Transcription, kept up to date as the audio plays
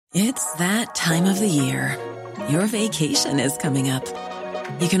It's that time of the year. Your vacation is coming up.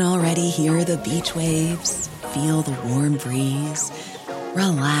 You can already hear the beach waves, feel the warm breeze,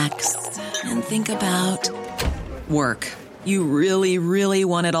 relax, and think about work. You really, really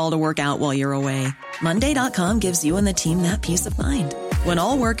want it all to work out while you're away. Monday.com gives you and the team that peace of mind. When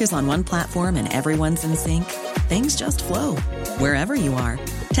all work is on one platform and everyone's in sync, things just flow. Wherever you are,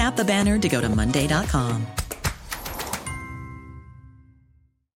 tap the banner to go to Monday.com.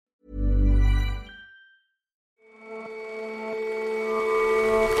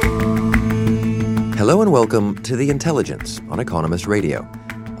 Hello and welcome to The Intelligence on Economist Radio.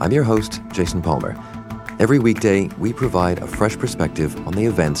 I'm your host, Jason Palmer. Every weekday, we provide a fresh perspective on the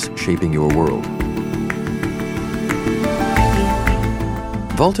events shaping your world.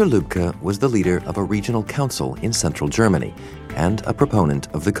 Walter Lübcke was the leader of a regional council in central Germany and a proponent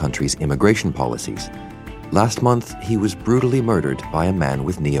of the country's immigration policies. Last month, he was brutally murdered by a man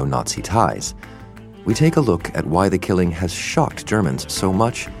with neo-Nazi ties. We take a look at why the killing has shocked Germans so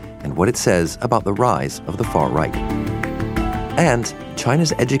much and what it says about the rise of the far right. And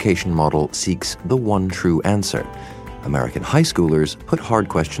China's education model seeks the one true answer. American high schoolers put hard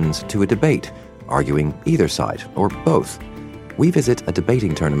questions to a debate, arguing either side or both. We visit a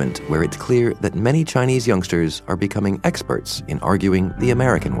debating tournament where it's clear that many Chinese youngsters are becoming experts in arguing the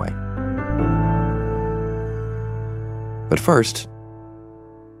American way. But first,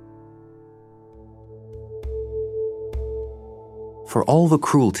 for all the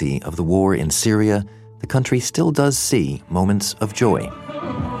cruelty of the war in Syria, the country still does see moments of joy.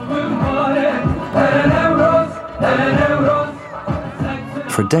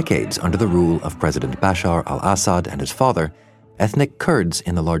 For decades under the rule of President Bashar al-Assad and his father, ethnic Kurds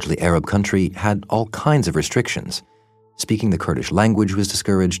in the largely Arab country had all kinds of restrictions. Speaking the Kurdish language was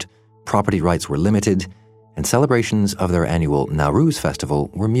discouraged, property rights were limited, and celebrations of their annual Nowruz festival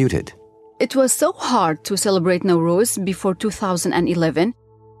were muted. It was so hard to celebrate Nowruz before 2011.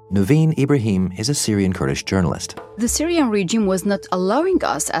 Nuveen Ibrahim is a Syrian Kurdish journalist. The Syrian regime was not allowing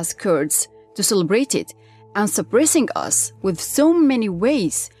us as Kurds to celebrate it and suppressing us with so many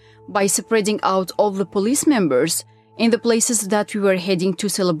ways by spreading out all the police members in the places that we were heading to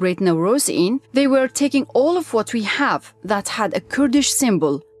celebrate Nowruz in. They were taking all of what we have that had a Kurdish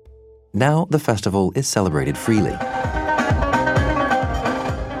symbol. Now the festival is celebrated freely.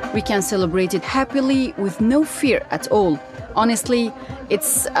 We can celebrate it happily with no fear at all. Honestly,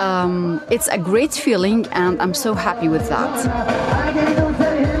 it's a great feeling and I'm so happy with that.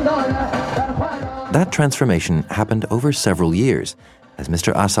 That transformation happened over several years as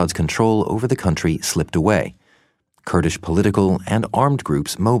Mr. Assad's control over the country slipped away. Kurdish political and armed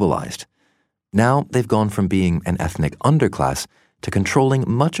groups mobilized. Now they've gone from being an ethnic underclass to controlling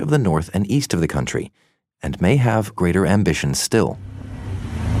much of the north and east of the country and may have greater ambitions still.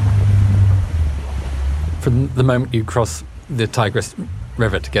 From the moment you cross the Tigris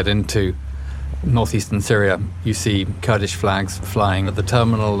River to get into northeastern Syria, you see Kurdish flags flying at the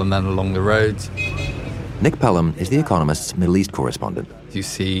terminal and then along the roads. Nick Pelham is The Economist's Middle East correspondent. You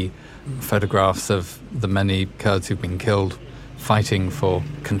see photographs of the many Kurds who've been killed fighting for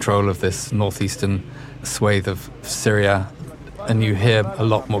control of this northeastern swathe of Syria, and you hear a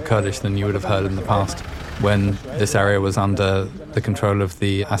lot more Kurdish than you would have heard in the past when this area was under the control of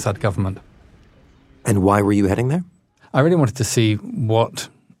the Assad government. And why were you heading there? I really wanted to see what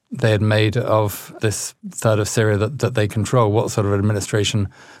they had made of this third of Syria that they control, what sort of administration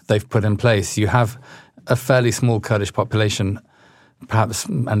they've put in place. You have a fairly small Kurdish population, perhaps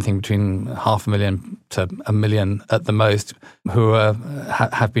anything between 500,000 to 1 million at the most, who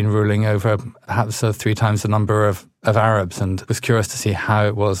have been ruling over perhaps 3 times the number of Arabs, and was curious to see how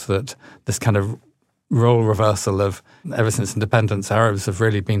it was that this kind of role reversal of, ever since independence, Arabs have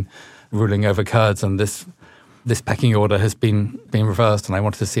really been ruling over Kurds, and this pecking order has been reversed, and I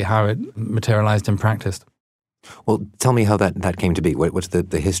wanted to see how it materialized in practice. Well, tell me how that came to be. What's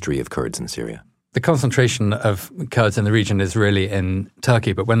the history of Kurds in Syria? The concentration of Kurds in the region is really in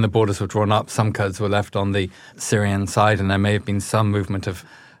Turkey, but when the borders were drawn up, some Kurds were left on the Syrian side, and there may have been some movement of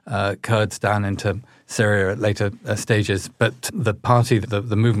Kurds down into Syria at later stages. But the party,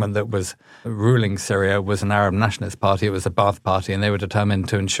 the movement that was ruling Syria was an Arab nationalist party. It was a Ba'ath party, and they were determined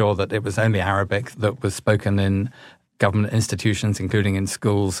to ensure that it was only Arabic that was spoken in government institutions, including in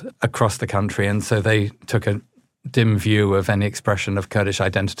schools across the country. And so they took a dim view of any expression of Kurdish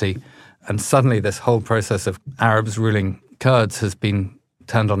identity. And suddenly this whole process of Arabs ruling Kurds has been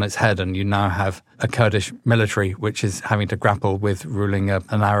turned on its head, and you now have a Kurdish military which is having to grapple with ruling an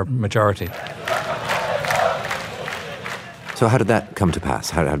Arab majority. So how did that come to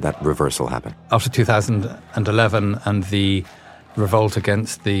pass? How did that reversal happen? After 2011 and the revolt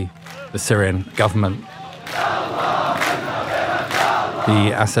against the Syrian government.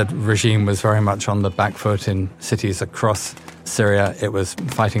 The Assad regime was very much on the back foot in cities across Syria. It was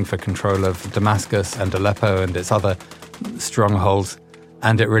fighting for control of Damascus and Aleppo and its other strongholds,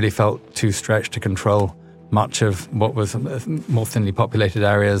 and it really felt too stretched to control much of what was more thinly populated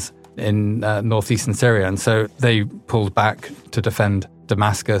areas in northeastern Syria. And so they pulled back to defend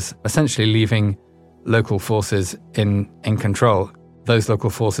Damascus, essentially leaving local forces in control. Those local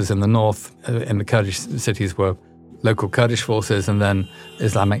forces in the north, in the Kurdish cities, were local Kurdish forces, and then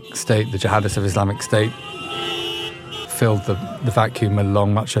Islamic State, the jihadists of Islamic State, filled the vacuum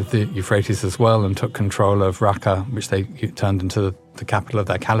along much of the Euphrates as well and took control of Raqqa, which they turned into the capital of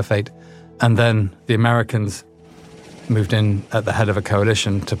their caliphate. And then the Americans moved in at the head of a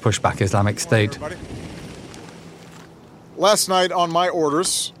coalition to push back Islamic State. Last night, on my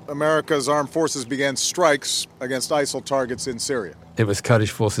orders, America's armed forces began strikes against ISIL targets in Syria. It was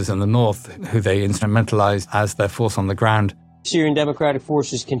Kurdish forces in the north who they instrumentalized as their force on the ground. Syrian Democratic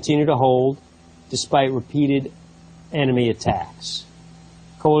forces continue to hold despite repeated enemy attacks.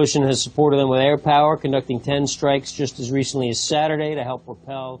 Coalition has supported them with air power, conducting 10 strikes just as recently as Saturday to help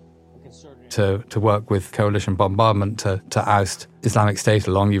repel a concerted... To work with coalition bombardment to oust Islamic State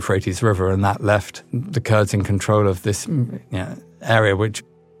along Euphrates River, and that left the Kurds in control of this area which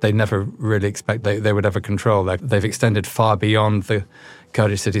they never really expect they would ever control. They've extended far beyond the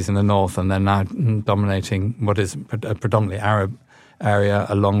Kurdish cities in the north, and they're now dominating what is a predominantly Arab area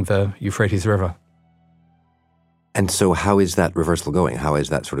along the Euphrates River. And so how is that reversal going? How is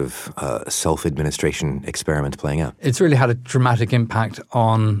that sort of self-administration experiment playing out? It's really had a dramatic impact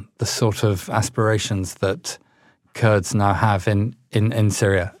on the sort of aspirations that Kurds now have in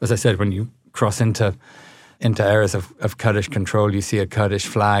Syria. As I said, when you cross into areas of Kurdish control, you see a Kurdish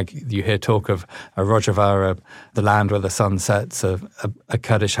flag, you hear talk of a Rojava, the land where the sun sets, a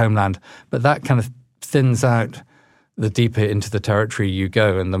Kurdish homeland. But that kind of thins out the deeper into the territory you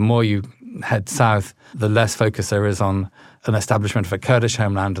go, and the more you head south, the less focus there is on an establishment of a Kurdish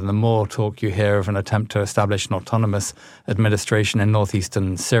homeland, and the more talk you hear of an attempt to establish an autonomous administration in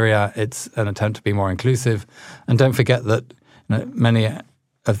northeastern Syria. It's an attempt to be more inclusive. And don't forget that many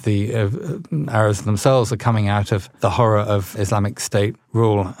of the Arabs themselves are coming out of the horror of Islamic State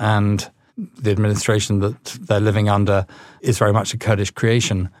rule, and the administration that they're living under is very much a Kurdish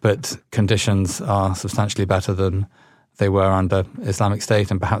creation, but conditions are substantially better than they were under Islamic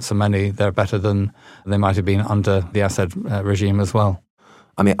State, and perhaps for many they're better than they might have been under the Assad regime as well.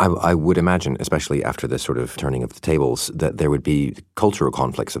 I mean, I would imagine, especially after this sort of turning of the tables, that there would be cultural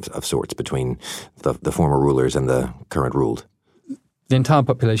conflicts of sorts between the former rulers and the current ruled. The entire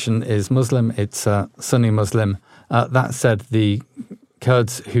population is Muslim. It's Sunni Muslim. That said, the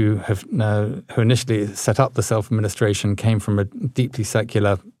Kurds who initially set up the self-administration came from a deeply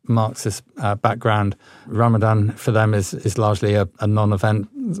secular Marxist background. Ramadan for them is largely a non-event.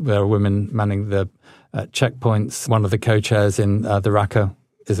 There are women manning the checkpoints. One of the co-chairs in the Raqqa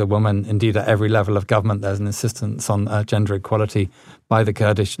is a woman. Indeed, at every level of government, there's an insistence on gender equality by the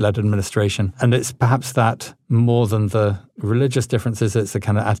Kurdish-led administration. And it's perhaps that more than the religious differences, it's the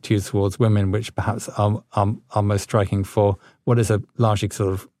kind of attitudes towards women which perhaps are most striking for what is a largely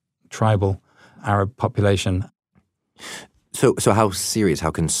sort of tribal Arab population. So how serious,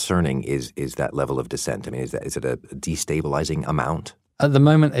 how concerning is that level of dissent? I mean, is it a destabilizing amount? At the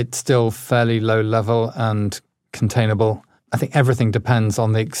moment, it's still fairly low level and containable. I think everything depends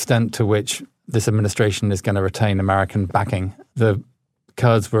on the extent to which this administration is going to retain American backing. The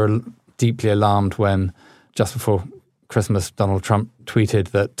Kurds were deeply alarmed when, just before Christmas, Donald Trump tweeted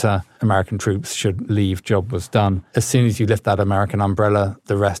that American troops should leave, job was done. As soon as you lift that American umbrella,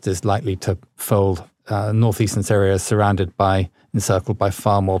 the rest is likely to fold. Northeastern Syria is encircled by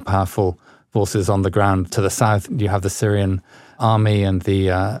far more powerful forces on the ground. To the south, you have the Syrian army and the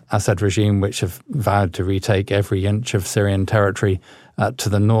Assad regime, which have vowed to retake every inch of Syrian territory. To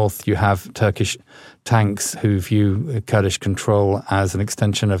the north, you have Turkish tanks who view Kurdish control as an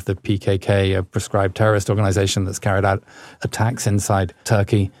extension of the PKK, a proscribed terrorist organization that's carried out attacks inside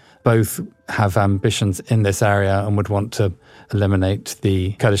Turkey. Both have ambitions in this area and would want to eliminate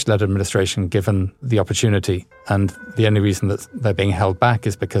the Kurdish-led administration given the opportunity. And the only reason that they're being held back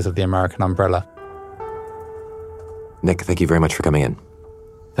is because of the American umbrella. Nick, thank you very much for coming in.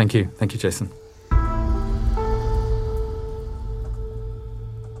 Thank you. Thank you, Jason.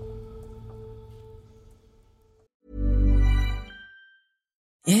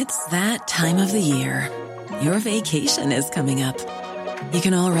 It's that time of the year. Your vacation is coming up. You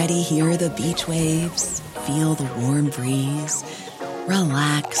can already hear the beach waves, feel the warm breeze,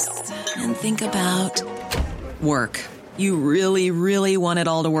 relax, and think about work. You really, really want it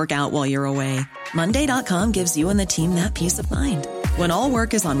all to work out while you're away. Monday.com gives you and the team that peace of mind. When all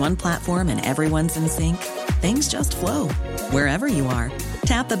work is on one platform and everyone's in sync, things just flow. Wherever you are,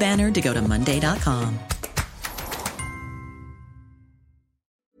 tap the banner to go to Monday.com.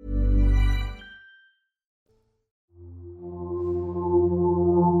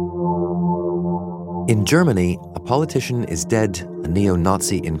 In Germany, a politician is dead, a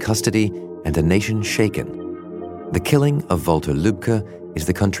neo-Nazi in custody, and a nation shaken. The killing of Walter Lübcke is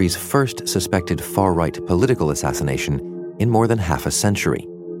the country's first suspected far-right political assassination in more than half a century.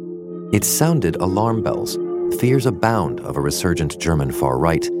 It sounded alarm bells. Fears abound of a resurgent German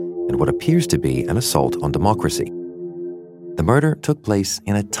far-right and what appears to be an assault on democracy. The murder took place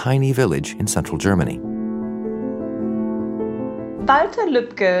in a tiny village in central Germany. Walter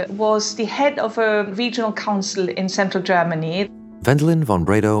Lübcke was the head of a regional council in central Germany. Wendelin von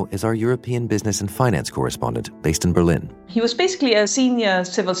Bredow is our European business and finance correspondent based in Berlin. He was basically a senior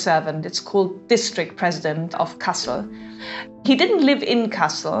civil servant. It's called district president of Kassel. He didn't live in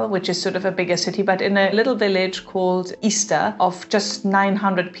Kassel, which is sort of a bigger city, but in a little village called Easter of just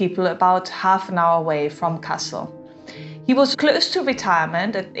 900 people, about half an hour away from Kassel. He was close to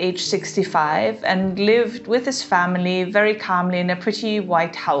retirement at age 65 and lived with his family very calmly in a pretty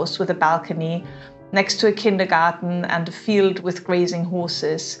white house with a balcony next to a kindergarten and a field with grazing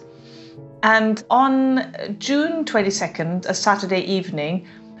horses. And on June 22nd, a Saturday evening,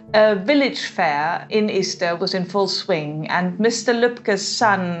 a village fair in Easter was in full swing, and Mr. Lübcke's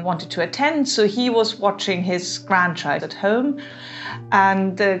son wanted to attend, so he was watching his grandchild at home,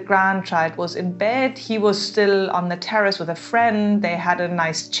 and the grandchild was in bed. He was still on the terrace with a friend. They had a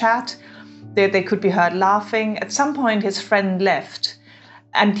nice chat. They could be heard laughing. At some point, his friend left,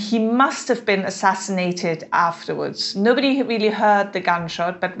 and he must have been assassinated afterwards. Nobody really heard the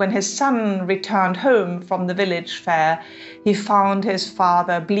gunshot, but when his son returned home from the village fair, he found his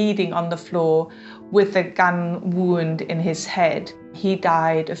father bleeding on the floor with a gun wound in his head. He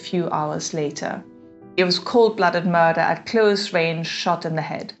died a few hours later. It was cold-blooded murder at close range, shot in the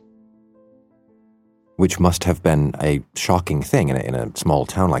head. Which must have been a shocking thing in a small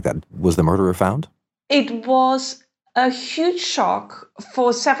town like that. Was the murderer found? It was a huge shock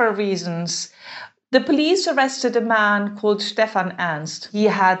for several reasons. The police arrested a man called Stefan Ernst. He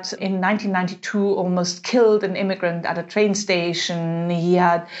had, in 1992, almost killed an immigrant at a train station. He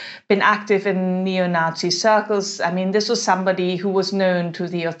had been active in neo-Nazi circles. I mean, this was somebody who was known to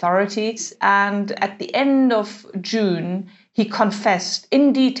the authorities. And at the end of June, he confessed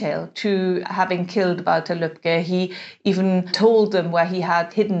in detail to having killed Walter Lübcke. He even told them where he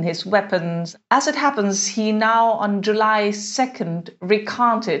had hidden his weapons. As it happens, he now, on July 2nd,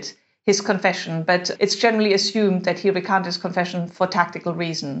 recanted his confession, but it's generally assumed that he recanted his confession for tactical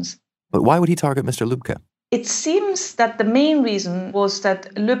reasons. But why would he target Mr. Lübcke? It seems that the main reason was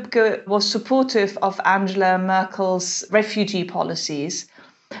that Lübcke was supportive of Angela Merkel's refugee policies.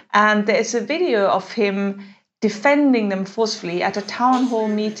 And there is a video of him defending them forcefully at a town hall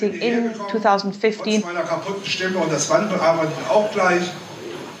meeting in 2015.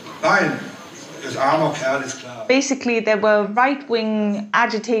 Basically, there were right-wing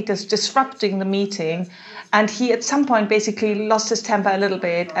agitators disrupting the meeting, and he at some point basically lost his temper a little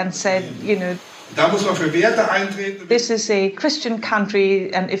bit and said, this is a Christian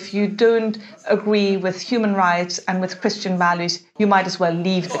country, and if you don't agree with human rights and with Christian values, you might as well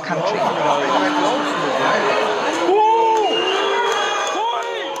leave the country.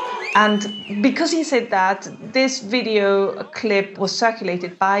 And because he said that, this video clip was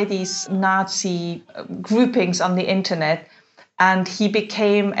circulated by these Nazi groupings on the internet, and he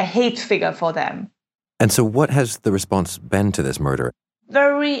became a hate figure for them. And so what has the response been to this murder?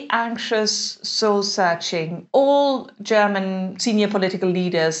 Very anxious, soul-searching. All German senior political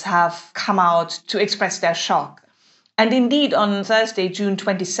leaders have come out to express their shock. And indeed, on Thursday, June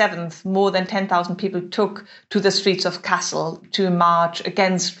 27th, more than 10,000 people took to the streets of Kassel to march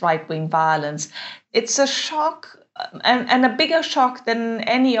against right-wing violence. It's a shock, and a bigger shock than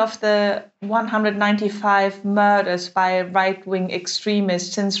any of the 195 murders by right-wing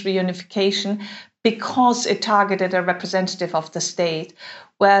extremists since reunification, because it targeted a representative of the state,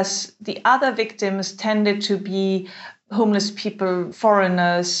 whereas the other victims tended to be homeless people,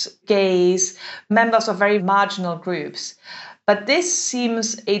 foreigners, gays, members of very marginal groups. But this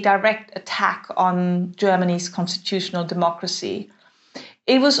seems a direct attack on Germany's constitutional democracy.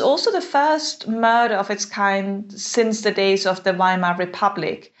 It was also the first murder of its kind since the days of the Weimar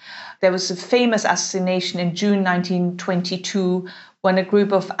Republic. There was a famous assassination in June 1922 when a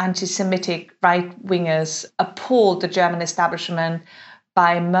group of anti-Semitic right-wingers appalled the German establishment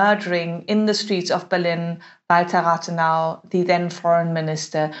by murdering in the streets of Berlin Walter Rathenau, the then foreign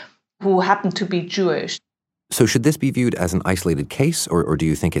minister, who happened to be Jewish. So should this be viewed as an isolated case, or do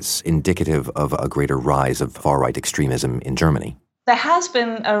you think it's indicative of a greater rise of far-right extremism in Germany? There has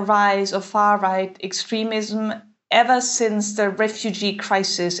been a rise of far-right extremism ever since the refugee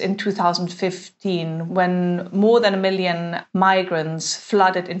crisis in 2015, when more than 1 million migrants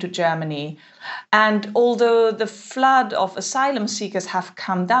flooded into Germany. And although the flood of asylum seekers have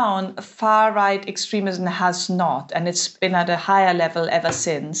come down, far-right extremism has not, and it's been at a higher level ever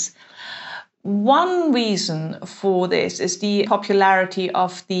since. One reason for this is the popularity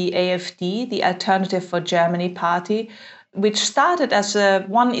of the AfD, the Alternative for Germany party, which started as a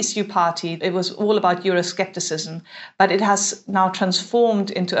one-issue party. It was all about Euroscepticism, but it has now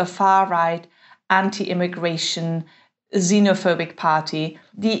transformed into a far-right, anti-immigration, xenophobic party.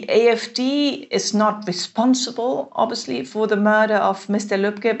 The AfD is not responsible, obviously, for the murder of Mr.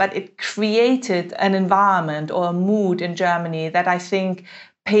 Lübcke, but it created an environment or a mood in Germany that I think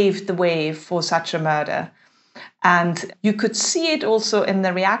paved the way for such a murder. And you could see it also in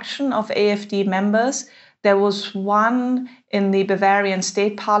the reaction of AfD members. There was one in the Bavarian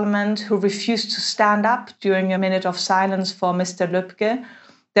state parliament who refused to stand up during a minute of silence for Mr. Lübcke.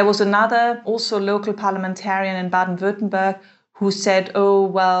 There was another, also local parliamentarian in Baden-Württemberg, who said, oh,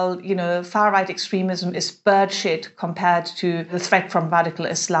 well, far-right extremism is bird shit compared to the threat from radical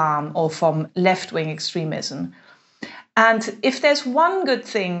Islam or from left-wing extremism. And if there's one good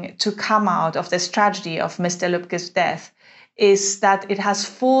thing to come out of this tragedy of Mr. Lübcke's death, is that it has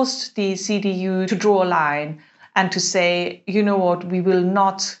forced the CDU to draw a line and to say, you know what, we will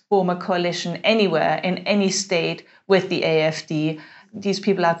not form a coalition anywhere in any state with the AfD. These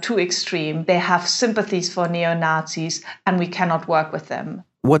people are too extreme. They have sympathies for neo-Nazis, and we cannot work with them.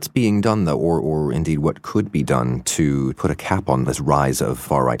 What's being done, though, or indeed what could be done to put a cap on this rise of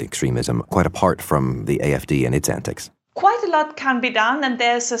far-right extremism, quite apart from the AfD and its antics? Quite a lot can be done, and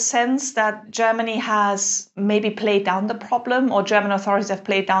there's a sense that Germany has maybe played down the problem, or German authorities have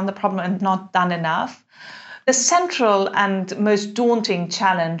played down the problem and not done enough. The central and most daunting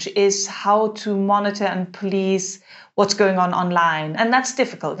challenge is how to monitor and police what's going on online. And that's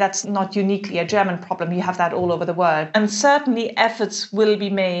difficult. That's not uniquely a German problem. You have that all over the world. And certainly efforts will be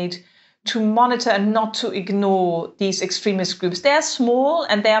made to monitor and not to ignore these extremist groups. They're small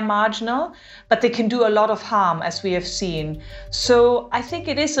and they're marginal, but they can do a lot of harm, as we have seen. So I think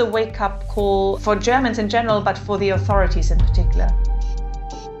it is a wake-up call for Germans in general, but for the authorities in particular.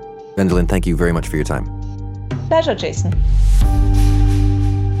 Wendelin, thank you very much for your time. Pleasure, Jason.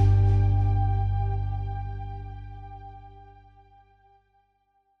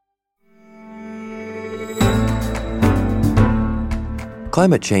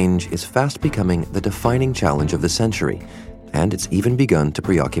 Climate change is fast becoming the defining challenge of the century, and it's even begun to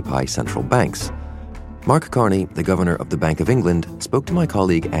preoccupy central banks. Mark Carney, the governor of the Bank of England, spoke to my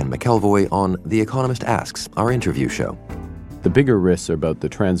colleague Anne McElvoy on The Economist Asks, our interview show. The bigger risks are about the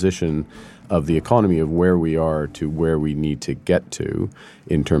transition of the economy of where we are to where we need to get to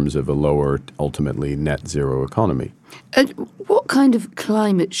in terms of a lower, ultimately net zero economy. And what kind of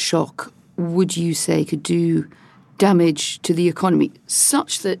climate shock would you say could do damage to the economy,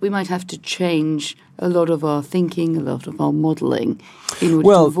 such that we might have to change a lot of our thinking, a lot of our modelling in order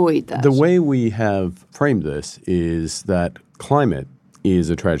to avoid that? The way we have framed this is that climate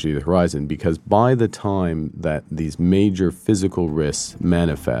is a tragedy of the horizon, because by the time that these major physical risks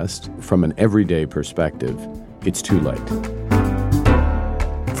manifest from an everyday perspective, it's too late.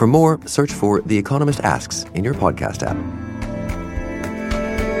 For more, search for The Economist Asks in your podcast app.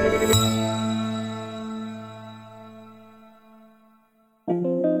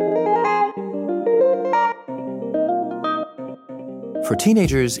 For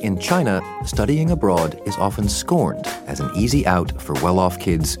teenagers in China, studying abroad is often scorned as an easy out for well-off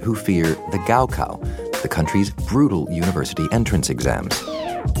kids who fear the Gaokao, the country's brutal university entrance exams.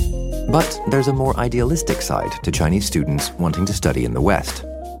 But there's a more idealistic side to Chinese students wanting to study in the West.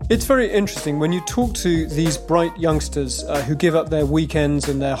 It's very interesting when you talk to these bright youngsters who give up their weekends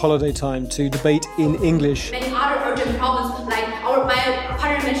and their holiday time to debate in English. Many other urgent problems, like my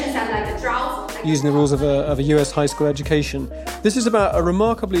partner mentioned, like the droughts. Using the rules of a US high school education. This is about a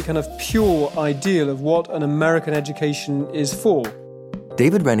remarkably kind of pure ideal of what an American education is for.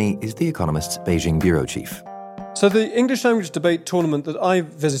 David Rennie is The Economist's Beijing bureau chief. So the English language debate tournament that I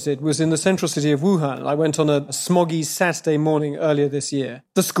visited was in the central city of Wuhan. I went on a smoggy Saturday morning earlier this year.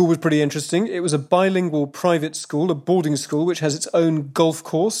 The school was pretty interesting. It was a bilingual private school, a boarding school, which has its own golf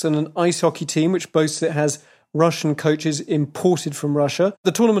course and an ice hockey team, which boasts it has Russian coaches imported from Russia.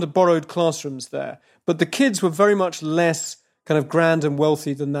 The tournament had borrowed classrooms there, but the kids were very much less kind of grand and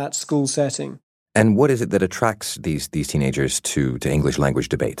wealthy than that school setting. And what is it that attracts these teenagers to English language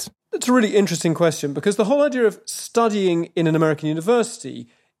debates? It's a really interesting question, because the whole idea of studying in an American university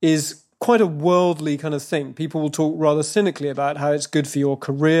is quite a worldly kind of thing. People will talk rather cynically about how it's good for your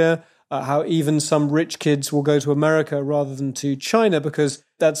career, how even some rich kids will go to America rather than to China because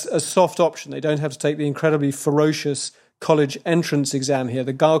that's a soft option. They don't have to take the incredibly ferocious college entrance exam here,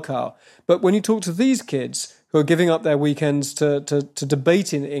 the Gaokao. But when you talk to these kids who are giving up their weekends to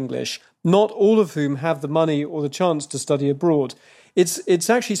debate in English, not all of whom have the money or the chance to study abroad, it's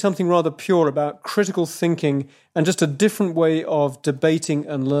actually something rather pure about critical thinking and just a different way of debating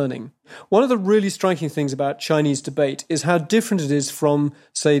and learning. One of the really striking things about Chinese debate is how different it is from,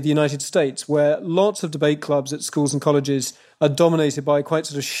 say, the United States, where lots of debate clubs at schools and colleges are dominated by quite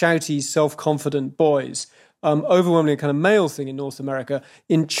sort of shouty, self-confident boys. Overwhelmingly a kind of male thing in North America.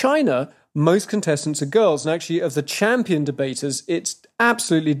 In China, most contestants are girls. And actually, of the champion debaters, it's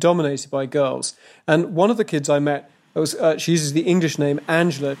absolutely dominated by girls. And one of the kids I met, she uses the English name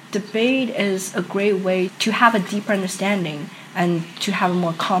Angela. Debate is a great way to have a deeper understanding and to have a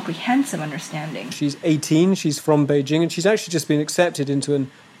more comprehensive understanding. She's 18, she's from Beijing, and she's actually just been accepted into an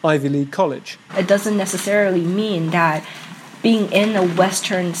Ivy League college. It doesn't necessarily mean that being in a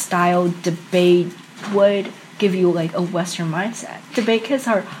Western-style debate would give you like a Western mindset. Debate kids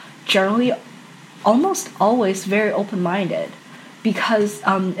are generally almost always very open-minded because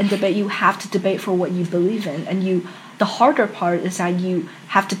in debate you have to debate for what you believe in, and the harder part is that you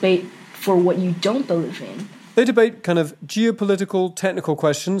have to debate for what you don't believe in. They debate kind of geopolitical, technical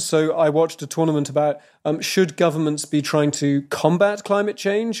questions. So I watched a tournament about should governments be trying to combat climate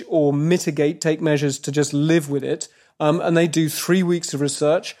change or mitigate, take measures to just live with it. And they do 3 weeks of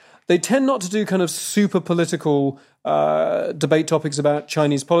research. They tend not to do kind of super political debate topics about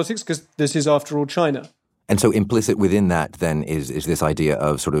Chinese politics because this is, after all, China. And so implicit within that, then, is this idea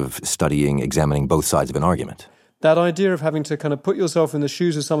of sort of studying, examining both sides of an argument. That idea of having to kind of put yourself in the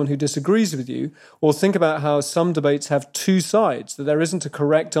shoes of someone who disagrees with you, or think about how some debates have two sides, that there isn't a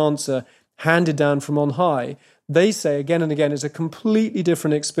correct answer handed down from on high, they say again and again is a completely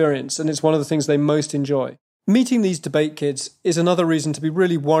different experience, and it's one of the things they most enjoy. Meeting these debate kids is another reason to be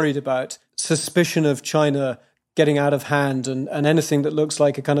really worried about suspicion of China getting out of hand and anything that looks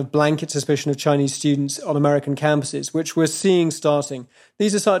like a kind of blanket suspicion of Chinese students on American campuses, which we're seeing starting.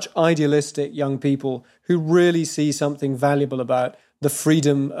 These are such idealistic young people who really see something valuable about the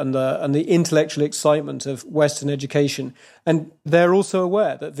freedom and the intellectual excitement of Western education. And they're also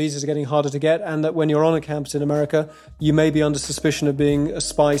aware that visas are getting harder to get and that when you're on a campus in America, you may be under suspicion of being a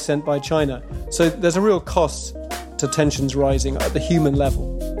spy sent by China. So there's a real cost to tensions rising at the human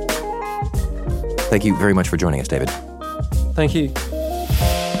level. Thank you very much for joining us, David. Thank you.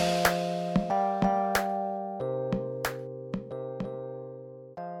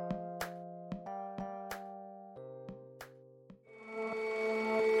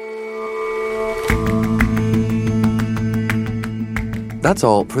 That's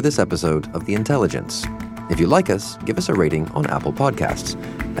all for this episode of The Intelligence. If you like us, give us a rating on Apple Podcasts.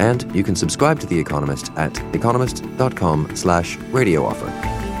 And you can subscribe to The Economist at economist.com/radio offer.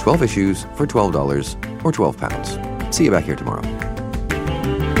 12 issues for $12 or £12. See you back here tomorrow.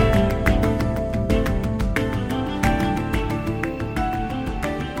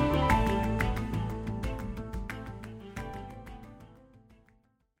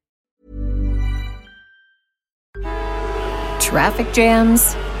 Traffic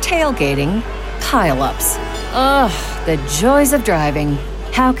jams, tailgating, pile-ups. Ugh, the joys of driving.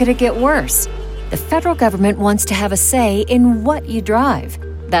 How could it get worse? The federal government wants to have a say in what you drive.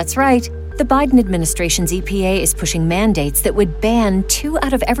 That's right. The Biden administration's EPA is pushing mandates that would ban 2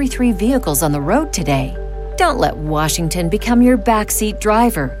 out of every 3 vehicles on the road today. Don't let Washington become your backseat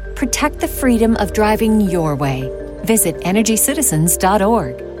driver. Protect the freedom of driving your way. Visit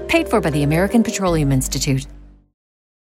EnergyCitizens.org. Paid for by the American Petroleum Institute.